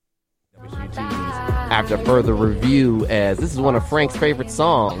after further review, as this is one of Frank's favorite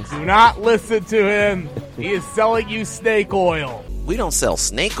songs. Do not listen to him. He is selling you snake oil. We don't sell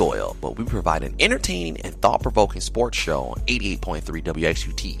snake oil, but we provide an entertaining and thought-provoking sports show on 88.3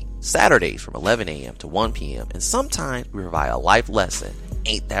 WXUT, Saturdays from 11 a.m. to 1 p.m., and sometimes we provide a life lesson.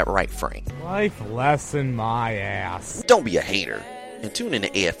 Ain't that right, Frank? Life lesson my ass. Don't be a hater. And tune in to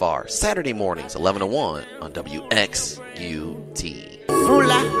AFR Saturday mornings 11 to 1 on WXUT.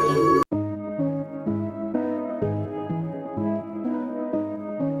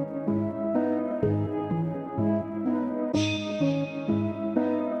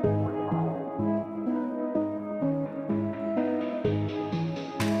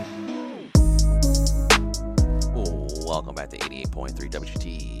 Welcome back to 88.3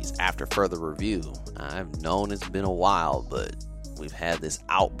 WXUT's After Further Review. I've known it's been a while, but we've had this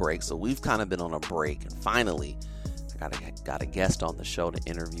outbreak, so we've kind of been on a break, and finally I got a guest on the show to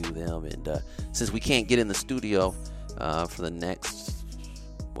interview them. And since we can't get in the studio for the next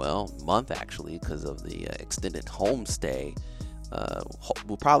month, actually, because of the extended homestay,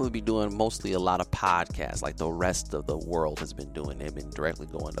 we'll probably be doing mostly a lot of podcasts like the rest of the world has been doing. They've been directly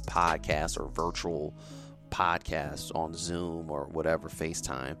going to podcasts or virtual podcasts on Zoom or whatever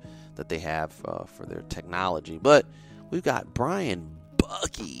FaceTime that they have for their technology. But we've got Brian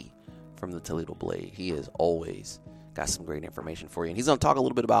Bucky from the Toledo Blade. He has always got some great information for you. And he's going to talk a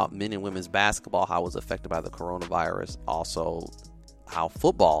little bit about men and women's basketball, how it was affected by the coronavirus, also how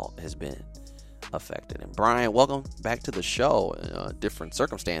football has been affected. And Brian, welcome back to the show. Different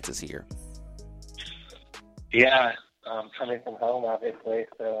circumstances here. Yeah, coming from home, obviously.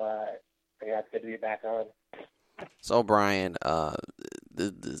 So, yeah, it's good to be back on. So, Brian,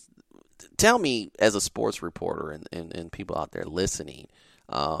 tell me, as a sports reporter and people out there listening,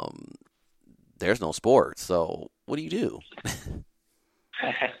 there's no sports. So what do you do?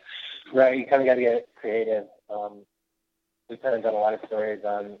 Right, you kind of got to get creative. We've kind of done a lot of stories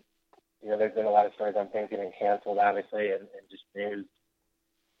on, there's been a lot of stories on things getting canceled, obviously, and just news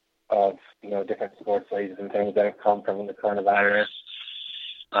of, different sports leagues and things that have come from the coronavirus.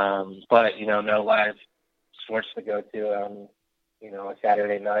 But, no live sports to go to on, a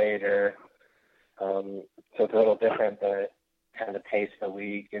Saturday night or, so it's a little different, the kind of pace of the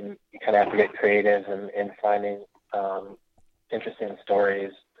week, and you kind of have to get creative in finding, interesting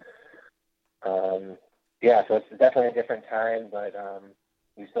stories. Yeah, so it's definitely a different time, but,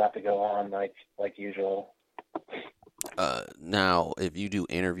 we still have to go on like usual. Now, if you do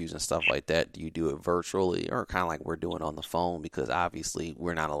interviews and stuff like that, do you do it virtually or kind of like we're doing on the phone? Because obviously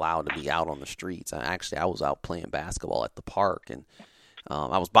we're not allowed to be out on the streets. I was out playing basketball at the park, and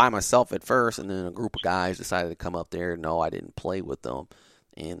I was by myself at first, and then a group of guys decided to come up there. No, I didn't play with them,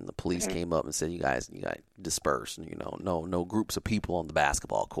 and the police came up and said, "You guys disperse. No groups of people on the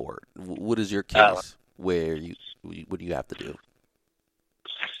basketball court." What is your case? What do you have to do?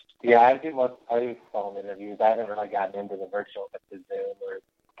 Yeah, I do phone interviews. I haven't really gotten into the virtual, like the Zoom or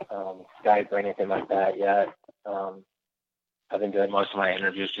Skype or anything like that yet. I've been doing most of my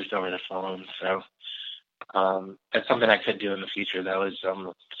interviews just over the phone. So that's something I could do in the future, though, is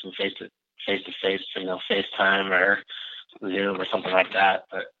some face-to-face, FaceTime or Zoom or something like that.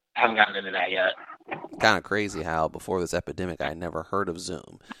 But I haven't gotten into that yet. Kind of crazy how before this epidemic I had never heard of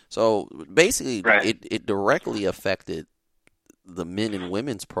Zoom. So basically, right. It directly affected the men and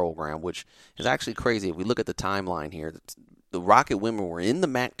women's program, which is actually crazy. If we look at the timeline here, the Rocket women were in the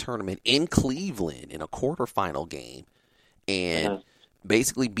MAC tournament in Cleveland in a quarterfinal game and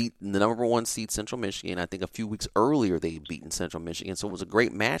basically beat the number one seed Central Michigan. I think a few weeks earlier they had beaten Central Michigan, so it was a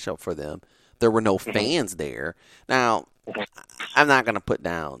great matchup for them. There were no fans there. Now, I'm not going to put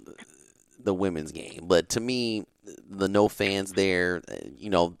down the women's game, but to me, the no fans there,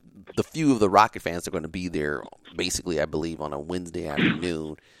 the few of the Rocket fans that are going to be there, basically, I believe, on a Wednesday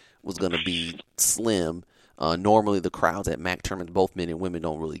afternoon, was going to be slim. Normally, the crowds at MAC tournaments, both men and women,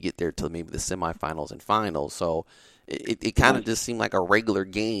 don't really get there till maybe the semifinals and finals. So it kind of just seemed like a regular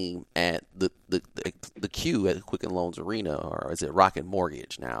game at the Q at Quicken Loans Arena, or is it Rocket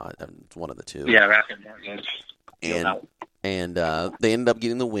Mortgage now? It's one of the two. Yeah, Rocket Mortgage. And they ended up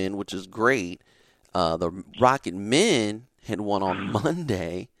getting the win, which is great. The Rocket men had won on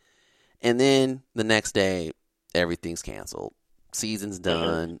Monday. And then the next day, everything's canceled. Season's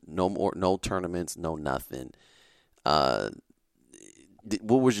done. No tournaments. No nothing. Now,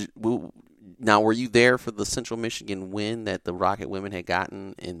 were you there for the Central Michigan win that the Rocket women had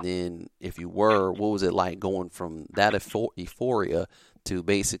gotten? And then, if you were, what was it like going from that euphoria to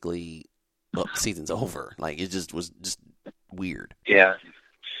basically, season's over? Like, it just was just weird. Yeah,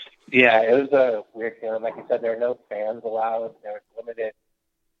 it was a weird feeling. Like you said, there were no fans allowed. There was limited.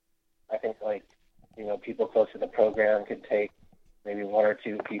 I think like people close to the program could take maybe one or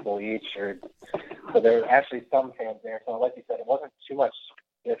two people each, so there were actually some fans there. So like you said, it wasn't too much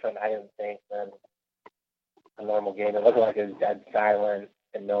different, I didn't think, than a normal game. It wasn't like it was dead silent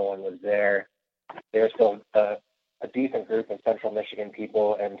and no one was there. There was still a decent group of Central Michigan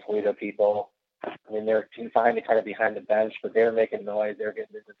people and Toledo people. I mean, they were too fine to kind of behind the bench, but they were making noise. They were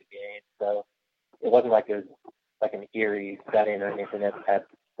getting into the game. So it wasn't like it was like an eerie setting or anything at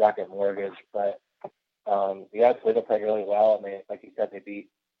Rocket Mortgage. But, Toledo played really well. I mean, like you said, they beat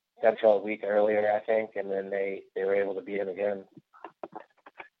Central a week earlier, I think, and then they were able to beat them again.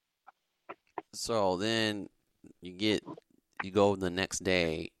 So then you go the next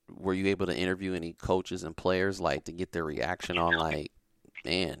day. Were you able to interview any coaches and players, like, to get their reaction on, like,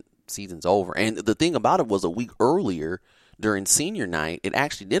 man, season's over? And the thing about it was, a week earlier during senior night, it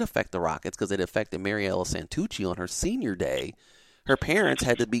actually did affect the Rockets because it affected Mariella Santucci on her senior day. Her parents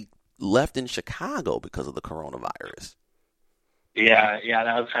had to be left in Chicago because of the coronavirus. Yeah,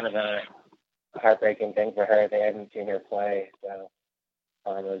 that was kind of a heartbreaking thing for her. They hadn't seen her play, so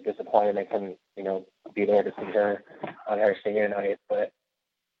it was disappointing they couldn't, be there to see her on her senior night. But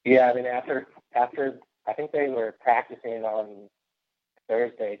yeah, I mean, after I think they were practicing on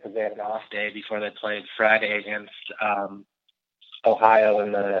Thursday because they had an off day before they played Friday against Ohio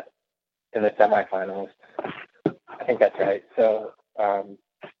in the semifinals. I think that's right. So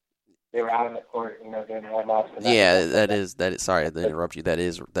they were out on the court, doing warm-ups. Yeah, that is. Sorry to interrupt you. That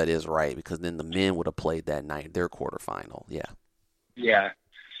is right, because then the men would have played that night, their quarterfinal. Yeah. Yeah.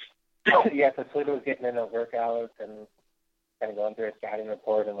 Yeah, so Toledo was getting into workouts and kind of going through a scouting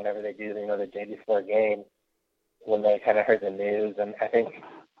report and whatever they do, the day before a game, when they kind of heard the news. And I think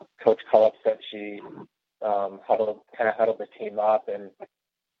Coach Cullup said she huddled the team up and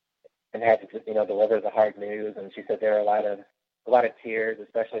had to, deliver the hard news. And she said there were a lot of tears,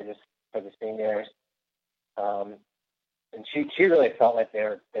 especially just for the seniors. And she really felt like they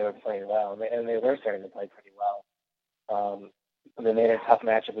were playing well, and they were starting to play pretty well. They made a tough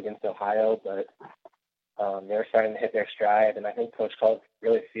matchup against Ohio, but they were starting to hit their stride, and I think Coach Culp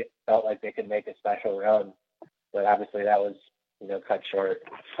really felt like they could make a special run, but obviously that was, cut short.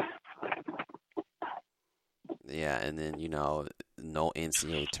 Yeah, and then, no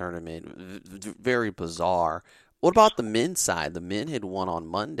NCAA tournament. Very bizarre. What about the men's side? The men had won on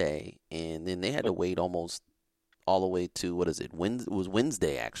Monday, and then they had to wait almost all the way to, it was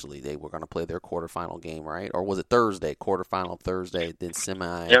Wednesday, actually. They were going to play their quarterfinal game, right? Or was it Thursday? Quarterfinal Thursday, then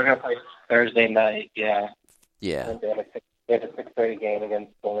semi. They were going to play Thursday night, yeah. Yeah. They had a 6:30 game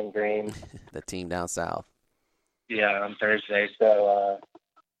against Bowling Green. The team down south. Yeah, on Thursday. So,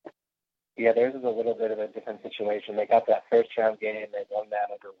 theirs is a little bit of a different situation. They got that first round game. They won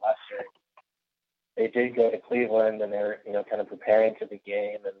that over Western. They did go to Cleveland, and they were, kind of preparing for the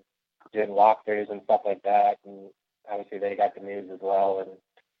game and doing walkthroughs and stuff like that. And obviously they got the news as well. And,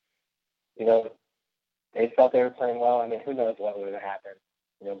 they felt they were playing well. I mean, who knows what would have happened.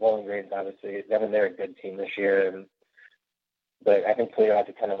 Bowling Green's obviously, they're a good team this year. But I think Toledo had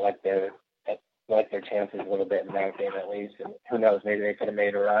to kind of like their chances a little bit in that game at least. And who knows, maybe they could have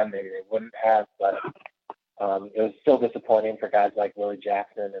made a run, maybe they wouldn't have. But it was still disappointing for guys like Willie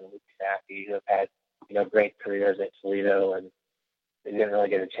Jackson and Luke Knappy, who have had, great careers at Toledo, and they didn't really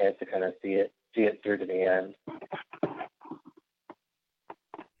get a chance to kind of see it through to the end.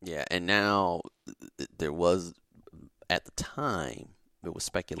 Yeah, and now there was, at the time, there was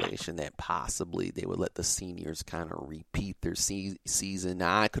speculation that possibly they would let the seniors kind of repeat their season.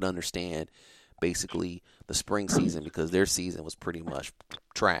 Now, I could understand basically the spring season because their season was pretty much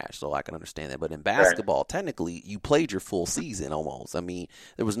trash, so I can understand that. But in basketball, technically, you played your full season almost. I mean,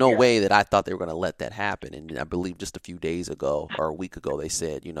 there was no way that I thought they were going to let that happen. And I believe just a few days ago or a week ago, they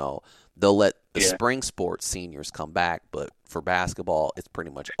said, they'll let the spring sports seniors come back, but for basketball, it's pretty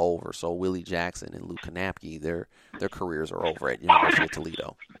much over. So Willie Jackson and Luke Knappy, their careers are over at University of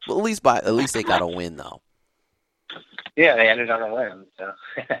Toledo. Well, at least they got a win, though. Yeah, they ended on a win. So,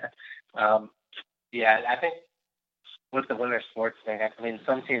 I think with the winter sports thing, I mean,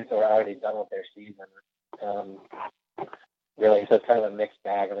 some teams are already done with their season. Really, so it's kind of a mixed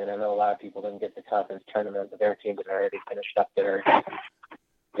bag. I mean, I know a lot of people didn't get the conference tournament, but their teams had already finished up their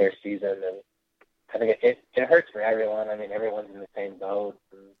season, and I think it hurts for everyone. I mean, everyone's in the same boat.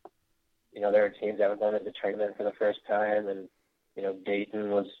 And, there are teams that were going to the tournament for the first time, and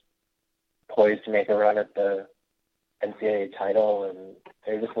Dayton was poised to make a run at the NCAA title, and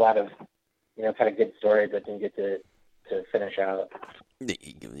there's just a lot of kind of good stories that didn't get to finish out.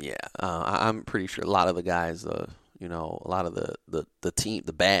 Yeah, I'm pretty sure a lot of the guys, a lot of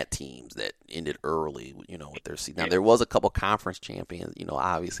the bad teams that ended early, with their season. Now, there was a couple conference champions.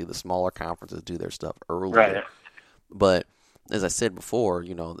 Obviously the smaller conferences do their stuff earlier. Right. But as I said before,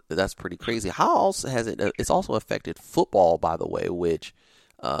 that's pretty crazy. How else has it's also affected football, by the way, which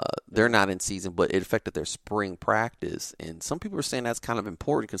they're not in season, but it affected their spring practice. And some people are saying that's kind of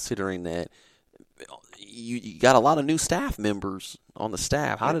important considering that you got a lot of new staff members on the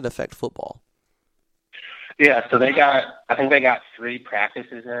staff. How did it affect football? Yeah, so I think they got 3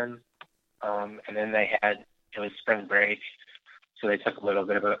 practices in, and then it was spring break, so they took a little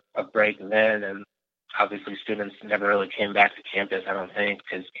bit of a break then, and obviously students never really came back to campus, I don't think,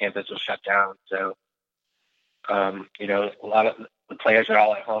 because campus was shut down. So, a lot of the players are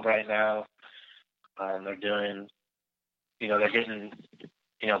all at home right now. They're doing, they're getting,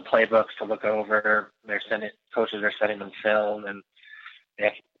 playbooks to look over. Coaches are sending them film, and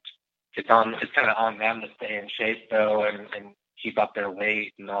it's kind of on them to stay in shape though, and keep up their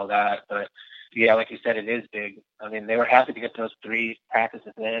weight and all that. But yeah, like you said, it is big. I mean, they were happy to get those 3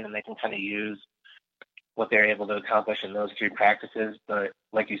 practices in, and they can kind of use what they're able to accomplish in those 3 practices. But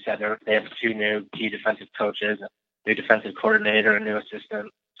like you said, they have 2 new key defensive coaches, a new defensive coordinator, a new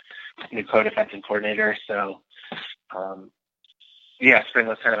assistant, new co-defensive coordinator. So, spring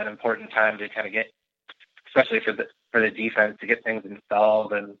was kind of an important time to kind of get, especially for the defense, to get things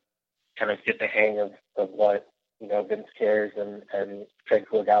installed and kind of get the hang of what, Vince Cares and Craig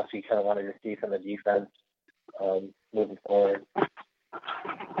Kulagowski kind of wanted to see from the defense moving forward.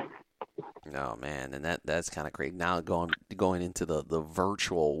 Oh man, and that's kind of crazy. Now going into the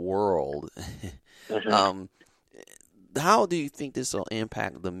virtual world, Mm-hmm. How do you think this will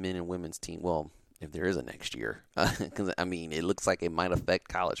impact the men and women's team? Well, if there is a next year, because it looks like it might affect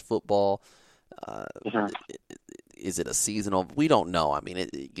college football. Mm-hmm. Is it a seasonal? We don't know.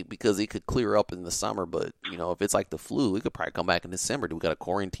 Because it could clear up in the summer, but if it's like the flu, it could probably come back in December. Do we got to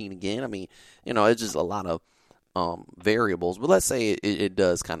quarantine again? It's just a lot of variables, but let's say it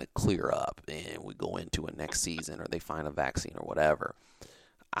does kind of clear up and we go into a next season or they find a vaccine or whatever.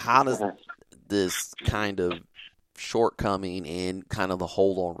 How does this kind of shortcoming and kind of the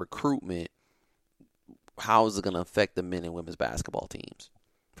hold on recruitment, how is it going to affect the men and women's basketball teams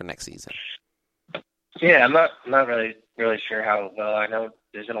for next season? Yeah, I'm not really sure how it will. I know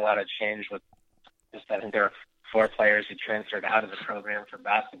there's been a lot of change with just, I think there are 4 players who transferred out of the program for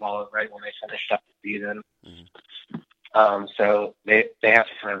basketball right when they finished up the season. Mm-hmm. So they have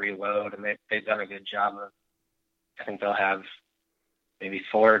to kind of reload, and they've done a good job of, I think they'll have maybe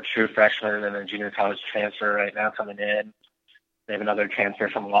 4 true freshmen and a junior college transfer right now coming in. They have another transfer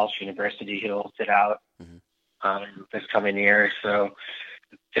from Walsh University who will sit out this coming year. So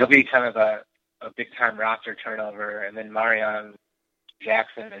it'll be kind of a big-time roster turnover. And then Marion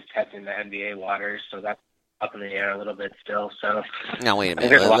Jackson is testing the NBA waters, so that's up in the air a little bit still. So now wait a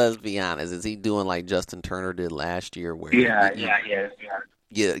minute. Let's be honest. Is he doing like Justin Turner did last year, where he is.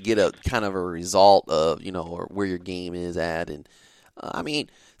 Get a kind of a result of or where your game is at, and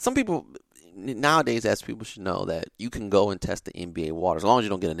some people nowadays, as people should know, that you can go and test the NBA waters as long as you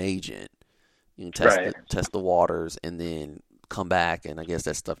don't get an agent. You can test the waters and then come back, and I guess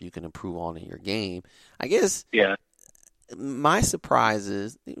that's stuff you can improve on in your game. I guess. Yeah. My surprise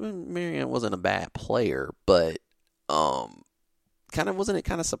is Marion wasn't a bad player, but wasn't it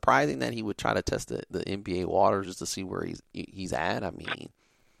kind of surprising that he would try to test the NBA waters just to see where he's at?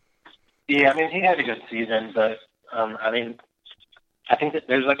 Yeah, he had a good season, but I think that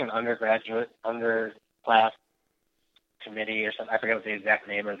there's like an underclass committee or something. I forget what the exact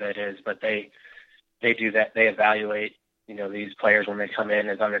name of it is, but they do that. They evaluate these players when they come in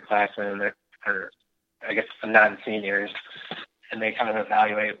as underclassmen or I guess non-seniors, and they kind of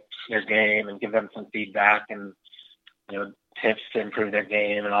evaluate their game and give them some feedback and, tips to improve their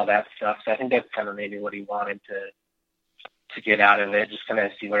game and all that stuff. So I think that's kind of maybe what he wanted to get out of it, just kind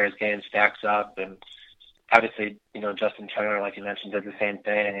of see where his game stacks up. And obviously, Justin Turner, like you mentioned, did the same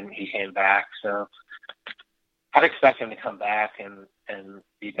thing, and he came back. So I'd expect him to come back and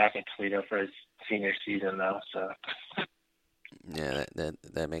be back at Toledo for his senior season, though. So. Yeah,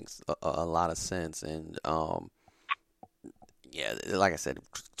 that makes a lot of sense, and like I said,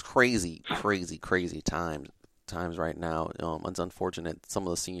 crazy times right now. It's unfortunate some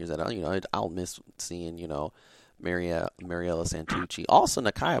of the seniors that I'll miss seeing. Mariela Santucci. Also,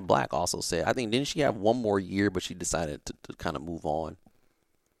 Nakia Black also said, I think, didn't she have one more year, but she decided to kind of move on.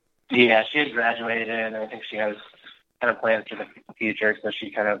 Yeah, she had graduated, and I think she has kind of plans for the future, so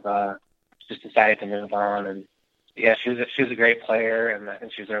she kind of just decided to move on. And yeah, she was a great player, and I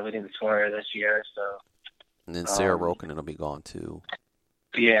think she was our leading scorer this year. So. And then Sarah Rokkanen will be gone too.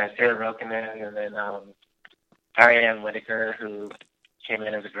 Yeah, Sarah Rokkanen, and then Ariane Whitaker, who came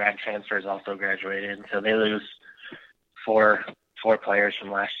in as a grad transfer, is also graduated. So they lose four players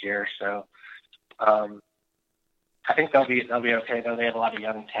from last year. So I think they'll be okay, though. They have a lot of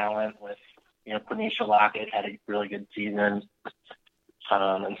young talent with, Quenisha Lockett had a really good season,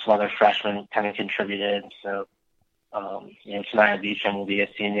 and some other freshmen kind of contributed. So, Tanaya Beecham will be a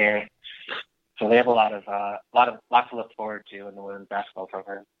senior. So they have a lot to look forward to in the women's basketball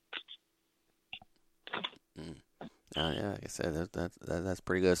program. Yeah, like I said, that's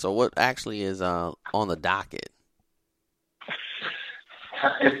pretty good. So what actually is on the docket?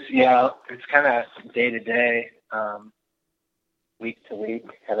 It's kind of day to day, week to week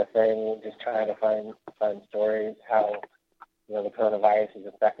kind of thing. Just trying to find stories how the coronavirus is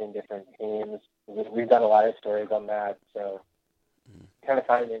affecting different teams. We've done a lot of stories on that, so kind of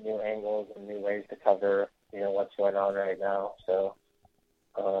finding new angles and new ways to cover what's going on right now. So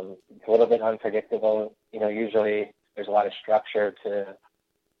it's a little bit unpredictable. Usually there's a lot of structure to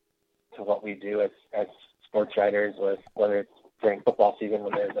what we do as sports writers, with whether it's during football season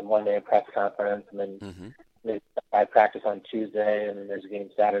when there's a Monday press conference, and then I practice on Tuesday, and then there's a game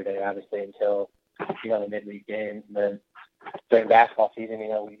Saturday, obviously, until the midweek games. And then during basketball season,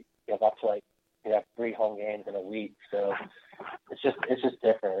 we have up to we have 3 home games in a week, so it's just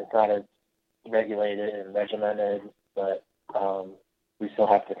different. It's not as regulated and regimented, but we still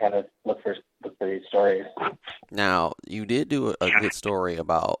have to kind of look for these stories. Now, you did do a good story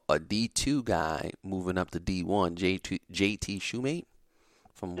about a D2 guy moving up to D1, JT Shoemate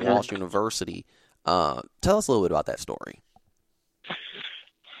from Walsh University. Tell us a little bit about that story.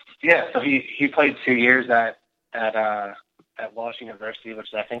 Yeah, so he played 2 years at Walsh University, which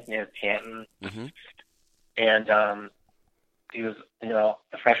is, I think, near Canton. Mm-hmm. And he was,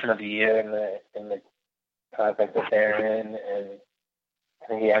 a freshman of the year in the conference that they're in, and I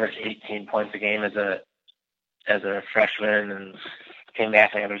think he averaged 18 points a game as a freshman, and came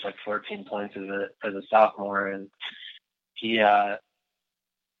back and averaged 14 points as a sophomore. And he's going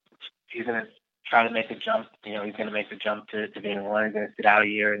to try to make the jump. He's going to make the jump to Division I. He's going to sit out a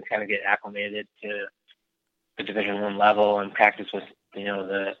year and kind of get acclimated to the Division I level and practice with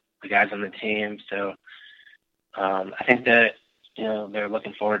the guys on the team. So I think that they're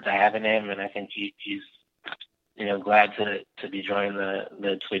looking forward to having him, and I think he's glad to be joining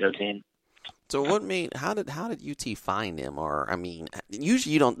the Toledo team. So how did UT find him? Or, I mean,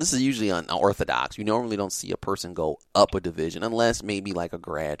 usually this is usually unorthodox. You normally don't see a person go up a division unless maybe like a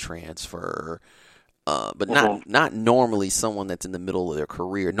grad transfer, but not normally someone that's in the middle of their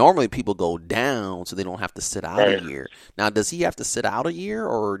career. Normally people go down so they don't have to sit out a year. Now, does he have to sit out a year,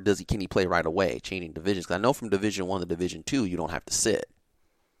 or can he play right away, changing divisions? Because I know from Division I to Division II you don't have to sit.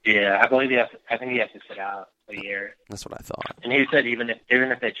 Yeah, I think he has to sit out a year. That's what I thought. And he said even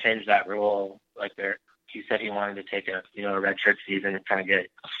if they changed that rule, he said he wanted to take a redshirt season and kind of get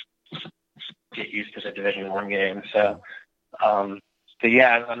used to the Division I game. So, but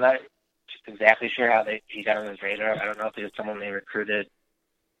yeah, I'm not exactly sure how he got on his radar. I don't know if he was someone they recruited,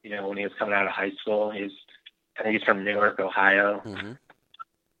 when he was coming out of high school. I think he's from Newark, Ohio. Mm-hmm.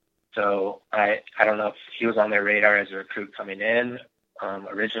 So I don't know if he was on their radar as a recruit coming in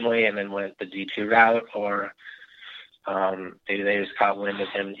originally, and then went the D2 route, or maybe they just caught wind of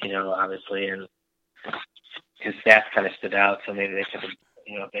him, obviously, and his stats kind of stood out, so maybe they took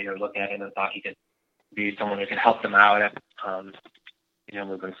a bigger look at him and thought he could be someone who could help them out,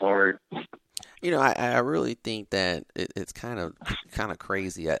 moving forward. I really think that it's kind of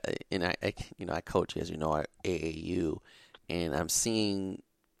crazy. I coach, as you know, at AAU, and I'm seeing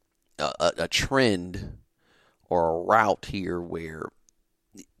a trend or a route here where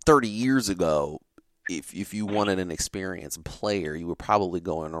 30 years ago, if you wanted an experienced player, you were probably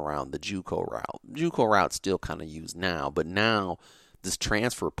going around the JUCO route. JUCO route's still kind of used now, but now this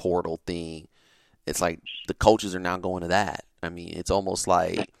transfer portal thing, it's like the coaches are now going to that. I mean, it's almost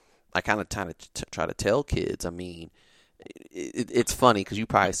like I kind of try to tell kids. I mean, it's funny because you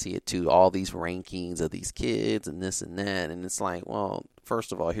probably see it too. All these rankings of these kids and this and that, and it's like, well,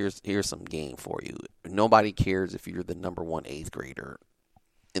 first of all, here's some game for you. Nobody cares if you're the number 1 8th grader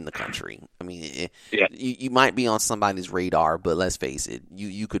in the country. I mean, you might be on somebody's radar, but let's face it,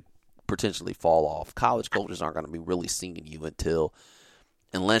 you could potentially fall off. College coaches aren't going to be really seeing you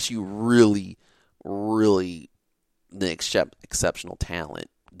unless you really, really the exceptional talent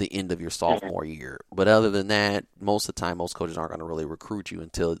the end of your sophomore year. But other than that, most of the time, most coaches aren't going to really recruit you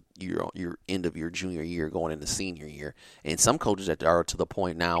until your end of your junior year going into senior year. And some coaches are to the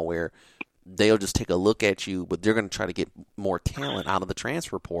point now where they'll just take a look at you, but they're going to try to get more talent out of the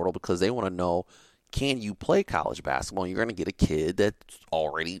transfer portal because they want to know, can you play college basketball? And you're going to get a kid that's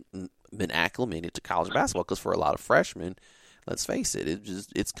already been acclimated to college basketball, because for a lot of freshmen, let's face it,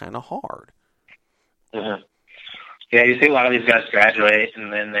 it's kind of hard. Mm-hmm. Yeah, you see a lot of these guys graduate,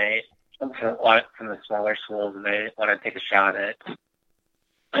 and then they come from the smaller schools, and they want to take a shot at,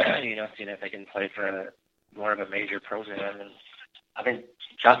 seeing if they can play for more of a major program. And I think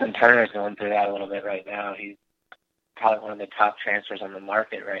Justin Turner is going through that a little bit right now. He's probably one of the top transfers on the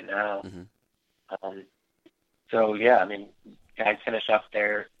market right now. Mm-hmm. So, yeah, I mean, guys finish up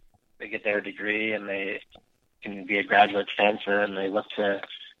there, they get their degree, and they can be a graduate transfer, and they look to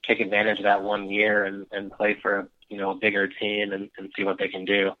take advantage of that 1 year and play for a bigger team and see what they can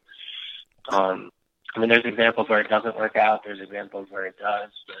do. I mean, there's examples where it doesn't work out. There's examples where it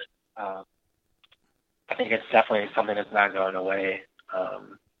does, but I think it's definitely something that's not going away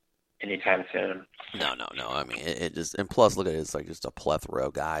anytime soon. No. I mean, it just, and plus, look at it, it's like just a plethora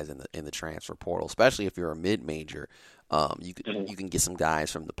of guys in the transfer portal. Especially if you're a mid-major, you can get some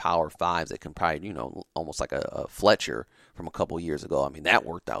guys from the Power Fives that can probably, almost like a Fletcher from a couple years ago. I mean, that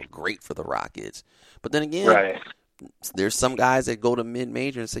worked out great for the Rockets. But then again, right. There's some guys that go to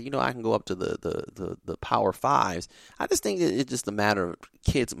mid-major and say, I can go up to the Power Fives. I just think it's just a matter of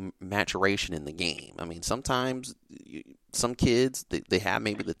kids' maturation in the game. I mean, sometimes some kids, they have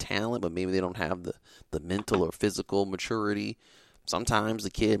maybe the talent, but maybe they don't have the mental or physical maturity. Sometimes the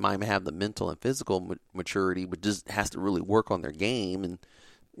kid might have the mental and physical maturity, but just has to really work on their game. And,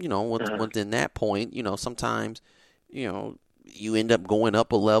 within that point, sometimes, you end up going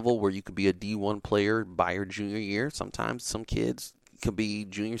up a level where you could be a D1 player by your junior year. Sometimes some kids could be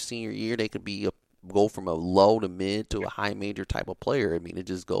junior, senior year. They could go from a low to mid to a high major type of player. I mean, it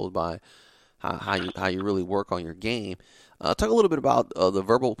just goes by how you really work on your game. Talk a little bit about the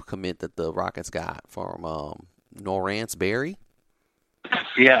verbal commit that the Rockets got from Norrance Berry.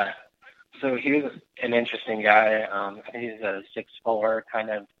 Yeah, so he was an interesting guy. I think he's a 6'4", kind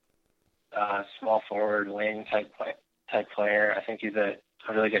of small forward wing type player. I think he's a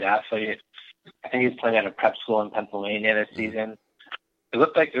really good athlete. I think he's playing at a prep school in Pennsylvania this season. It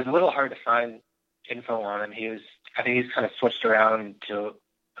looked like it was a little hard to find info on him. I think he's kind of switched around to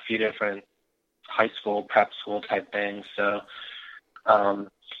a few different high school, prep school type things. So,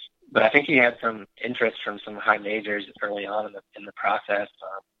 but I think he had some interest from some high majors early on in the process.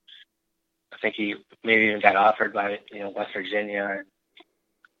 I think he maybe even got offered by West Virginia.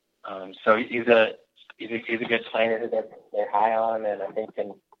 So he's a good player that they're high on, and I think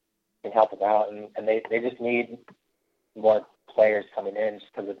can help them out. And they just need more players coming in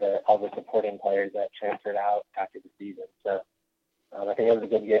just because of all the supporting players that transferred out after the season. So I think it was a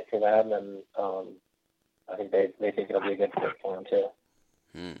good get for them, and I think they think it'll be a good fit for them too.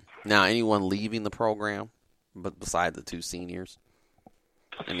 Now, anyone leaving the program, but besides the two seniors?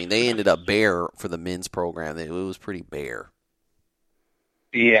 I mean, they ended up bare for the men's program. It was pretty bare.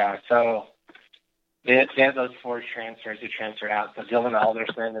 Yeah, so they have those 4 transfers who transferred out. So Dylan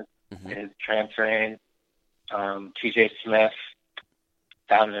Alderson is transferring, T.J. Smith,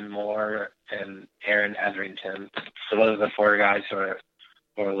 Donovan Moore, and Aaron Etherington. So those are the 4 guys who are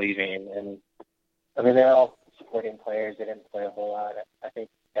leaving. And I mean, they're all supporting players. They didn't play a whole lot. I think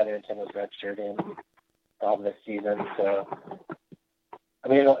Etherington was redshirting this season. So I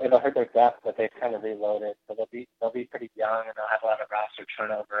mean, it'll hurt their depth, but they've kind of reloaded. So they'll be pretty young, and they'll have a lot of roster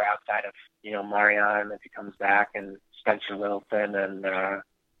turnover outside of Marion if he comes back, and Spencer Wilson, and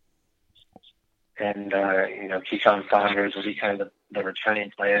Keyshawn Saunders will be kind of the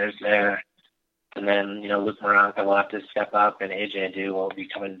returning players there. And then, Luke Moranka will have to step up, and AJ Adu will be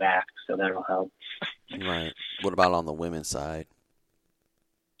coming back, so that'll help. Right. What about on the women's side?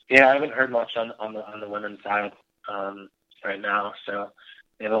 Yeah, I haven't heard much on the women's side right now. So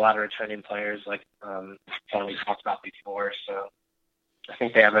they have a lot of returning players, like we talked about before. So I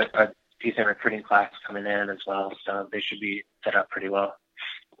think they have a decent recruiting class coming in as well. So they should be set up pretty well.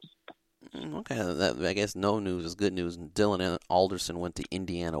 Okay, I guess no news is good news. Dylan Alderson went to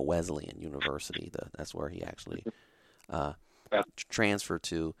Indiana Wesleyan University. That's where he actually transferred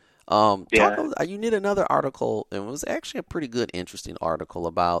to. You did another article, and it was actually a pretty good, interesting article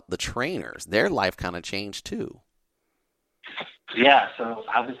about the trainers. Their life kind of changed too. Yeah, so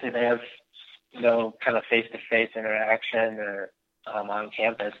obviously they have kind of face-to-face interaction or on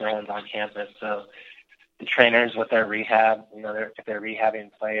campus. No one's on campus, so the trainers with their rehab, if they're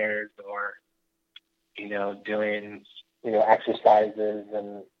rehabbing players or, doing, exercises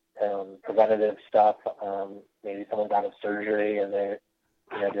and preventative stuff. Maybe someone's out of surgery and they're,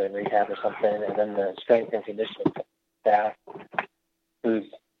 doing rehab or something. And then the strength and conditioning staff, who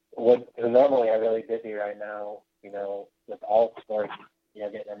normally are really busy right now, with all sports,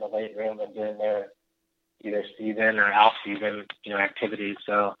 getting in the weight room and doing their either season or off-season, activities.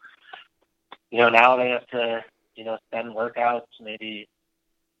 So now they have to, send workouts. Maybe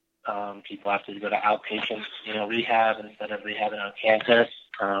people have to go to outpatient, rehab instead of rehabbing on campus.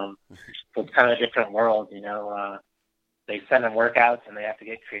 So it's kind of a different world, They send them workouts and they have to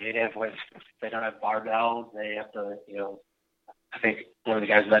get creative with, if they don't have barbells, they have to, I think one of the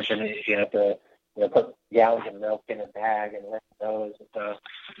guys mentioned you have to, put gallons of milk in a bag and lift those. So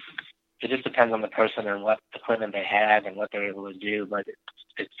it just depends on the person and what equipment they have and what they're able to do. But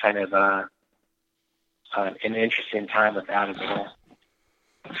it's kind of an interesting time with that as well.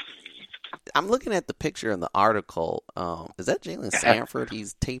 I'm looking at the picture in the article. Is that Jalen Sanford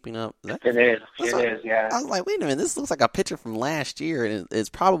he's taping up? It is. It is, yeah. I was like, wait a minute, this looks like a picture from last year, and it's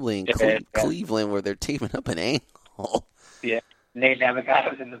probably in Cleveland where they're taping up an ankle. Yeah. Nate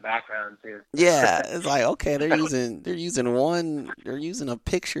Navigato's in the background too. Yeah, it's like, okay, they're using a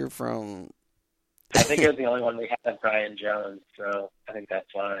picture from. I think it was the only one we had, Brian Jones, so I think that's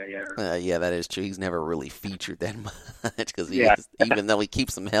why. Yeah. Yeah, that is true. He's never really featured that much because even though he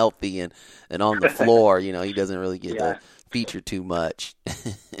keeps them healthy and on the floor, he doesn't really get to feature too much.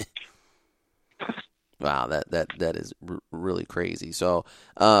 Wow, that is really crazy. So,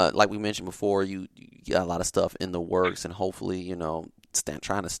 like we mentioned before, you got a lot of stuff in the works, and hopefully,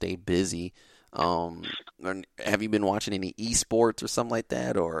 trying to stay busy. Have you been watching any esports or something like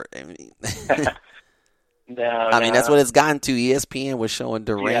that, or? No, that's what it's gotten to. ESPN was showing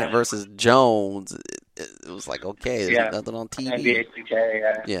Durant versus Jones. It was like, okay, there's nothing on TV. NBA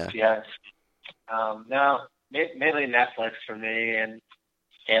 2K, yeah. No, mainly Netflix for me and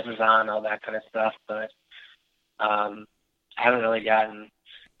Amazon, all that kind of stuff. But I haven't really gotten.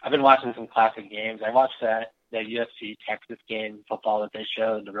 I've been watching some classic games. I watched that UFC Texas game football that they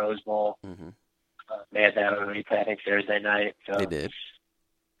showed, the Rose Bowl. Mm-hmm. They had that on replay, I think, Thursday night. So they did.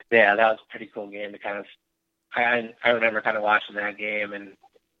 Yeah, that was a pretty cool game to kind of. I remember kind of watching that game, and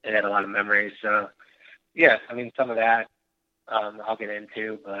it had a lot of memories. So, yeah, some of that I'll get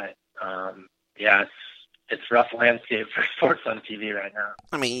into, but it's rough landscape for sports on TV right now.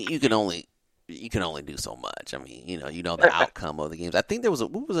 You can only do so much. The outcome of the games. I think there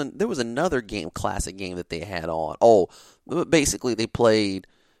was another classic game that they had on. Oh, basically they played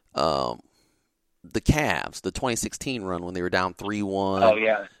the Cavs, the 2016 run when they were down 3-1. Oh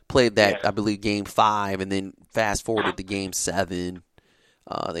yeah. Played that, I believe, Game 5, and then fast forwarded to Game 7.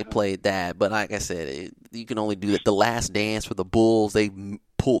 They played that, but like I said, you can only do that. The Last Dance for the Bulls, they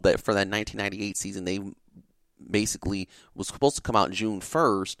pulled that for that 1998 season. They basically was supposed to come out June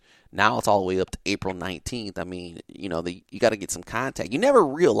 1st. Now it's all the way up to April 19th. You got to get some contact. You never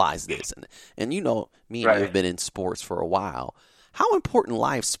realize this, and me and you have been in sports for a while. How important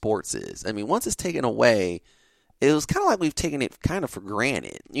live sports is. Once it's taken away, it was kind of like we've taken it kind of for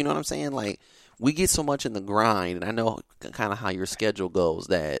granted. You know what I'm saying? Like, we get so much in the grind, and I know kind of how your schedule goes,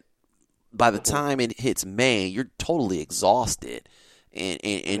 that by the time it hits May, you're totally exhausted.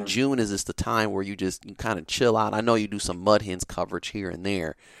 And June is just the time where you kind of chill out. I know you do some Mud Hens coverage here and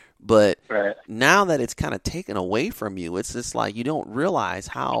there, but now that it's kind of taken away from you, it's just like you don't realize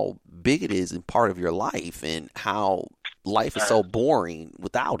how big it is in part of your life and how life is so boring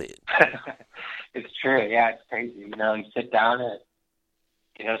without it. It's true. Yeah, it's crazy. You sit down at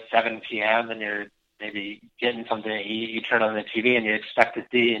 7 p.m. and you're maybe getting something to eat. You turn on the TV and you expect to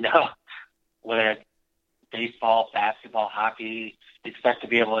see, whether it's baseball, basketball, hockey, you expect to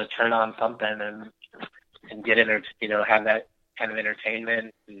be able to turn on something and get have that kind of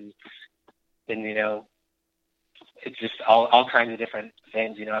entertainment and it's just all kinds of different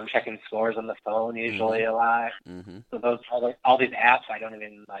things. I'm checking scores on the phone usually a lot. Mm-hmm. So all these apps I don't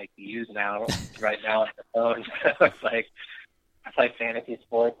even use now right now on the phone. It's like fantasy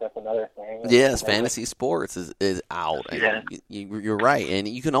sports. That's another thing. Yes, fantasy sports is out. Yeah. You're right, and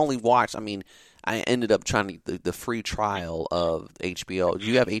you can only watch. I ended up trying the free trial of HBO. Do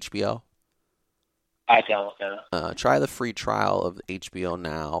you have HBO? I don't know. Try the free trial of HBO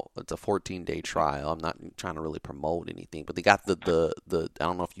now. It's a 14-day trial. I'm not trying to really promote anything, but they got the I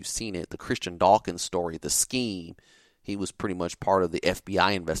don't know if you've seen it, the Christian Dawkins story, The Scheme. He was pretty much part of the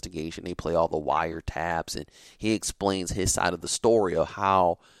FBI investigation. They play all the wiretaps, and he explains his side of the story of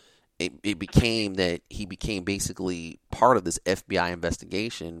how it became that he became basically part of this FBI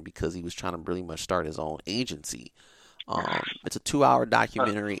investigation because he was trying to really much start his own agency. It's a 2-hour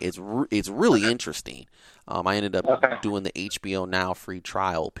documentary. It's really interesting. I ended up doing the HBO Now free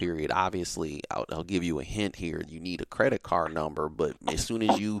trial period. Obviously, I'll give you a hint here. You need a credit card number, but as soon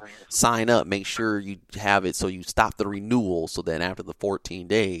as you sign up, make sure you have it so you stop the renewal. So then after the 14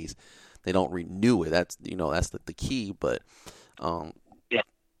 days, they don't renew it. That's that's the key. But that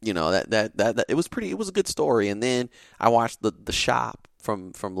it was a good story. And then I watched the Shop,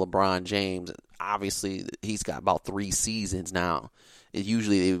 from LeBron James. Obviously, he's got about 3 seasons now.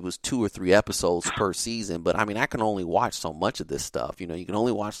 Usually it was 2 or 3 episodes per season, but I mean, I can only watch so much of this stuff. You know, you can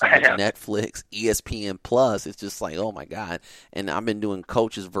only watch so much Netflix, ESPN Plus. It's just like, oh my God. And I've been doing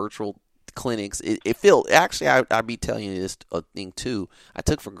coaches virtual clinics. It feels, actually, I'd be telling you this thing too. I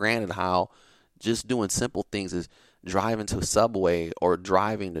took for granted how just doing simple things is driving to a Subway or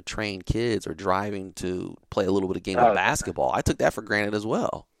driving to train kids or driving to play a little bit of game of basketball. I took that for granted as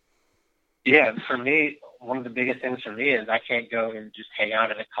well. Yeah, for me, one of the biggest things for me is I can't go and just hang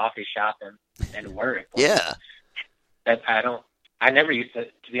out at a coffee shop and work. Yeah. I never used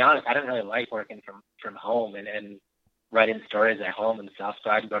to be honest, I didn't really like working from home and writing stories at home and stuff.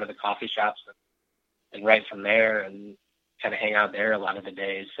 So I'd go to the coffee shops and write from there and kind of hang out there a lot of the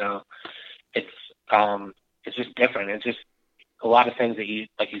days. So it's just different. It's just a lot of things that you,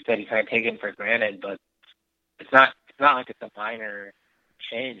 like you said, you kind of take it for granted, but it's not like it's a minor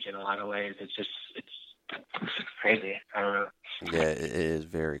change in a lot of ways. It's crazy. I don't know. Yeah, it is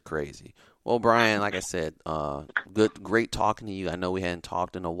very crazy. Well, Brian, like I said, great talking to you. I know we hadn't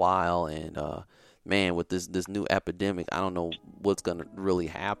talked in a while, and man, with this new epidemic, I don't know what's going to really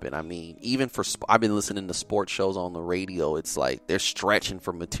happen. I mean, even for I've been listening to sports shows on the radio. It's like they're stretching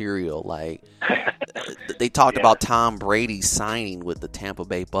for material. Like they talked about Tom Brady signing with the Tampa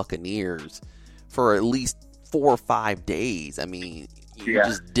Bay Buccaneers for at least 4 or 5 days. I mean, you're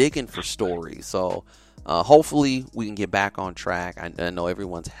just digging for stories. So hopefully we can get back on track. I know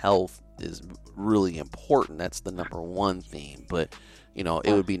everyone's health is really important. That's the number one thing. But you know,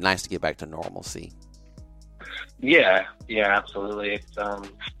 it would be nice to get back to normalcy. Yeah, absolutely. It's like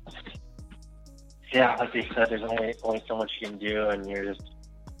you said, there's only so much you can do, and you're just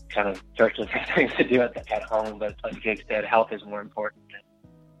kind of searching for things to do at home. But like Jake said, health is more important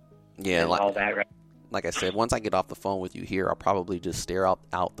than all that. Right? Like I said, once I get off the phone with you here, I'll probably just stare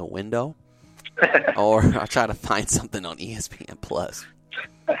out the window, or I'll try to find something on ESPN Plus.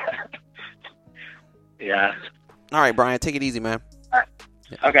 Yeah. All right, Brian, take it easy, man.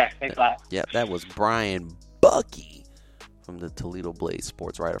 Okay, thanks a lot. Yeah, that was Brian Bucky from the Toledo Blaze,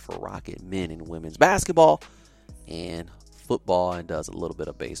 sports writer for Rocket men and women's basketball and football, and does a little bit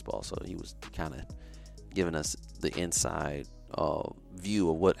of baseball. So he was kind of giving us the inside view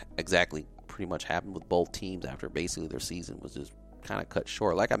of what exactly pretty much happened with both teams after basically their season was just kind of cut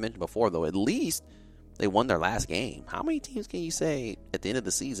short. Like I mentioned before, though, at least they won their last game. How many teams can you say at the end of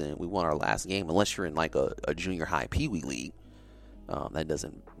the season we won our last game, unless you're in like a junior high peewee league?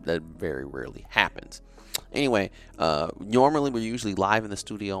 That very rarely happens. Anyway, normally we're usually live in the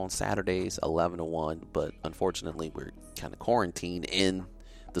studio on Saturdays 11 to 1, but unfortunately we're kind of quarantined in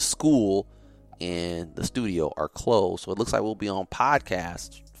the school, and the studio are closed, so it looks like we'll be on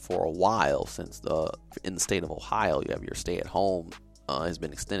podcast for a while, since in the state of Ohio you have your stay at home has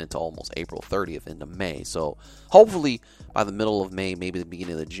been extended to almost April 30th into May. So hopefully by the middle of May, maybe the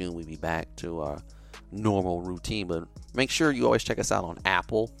beginning of June, we'll be back to our normal routine. But make sure you always check us out on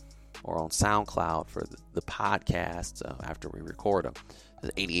Apple or on SoundCloud for the podcasts after we record them.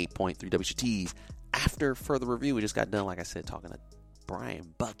 88.3 WGT's After Further Review. We just got done, like I said, talking to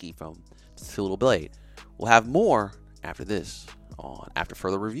Brian Bucky from Toledo Blade. We'll have more after this on After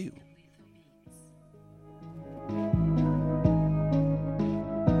Further Review.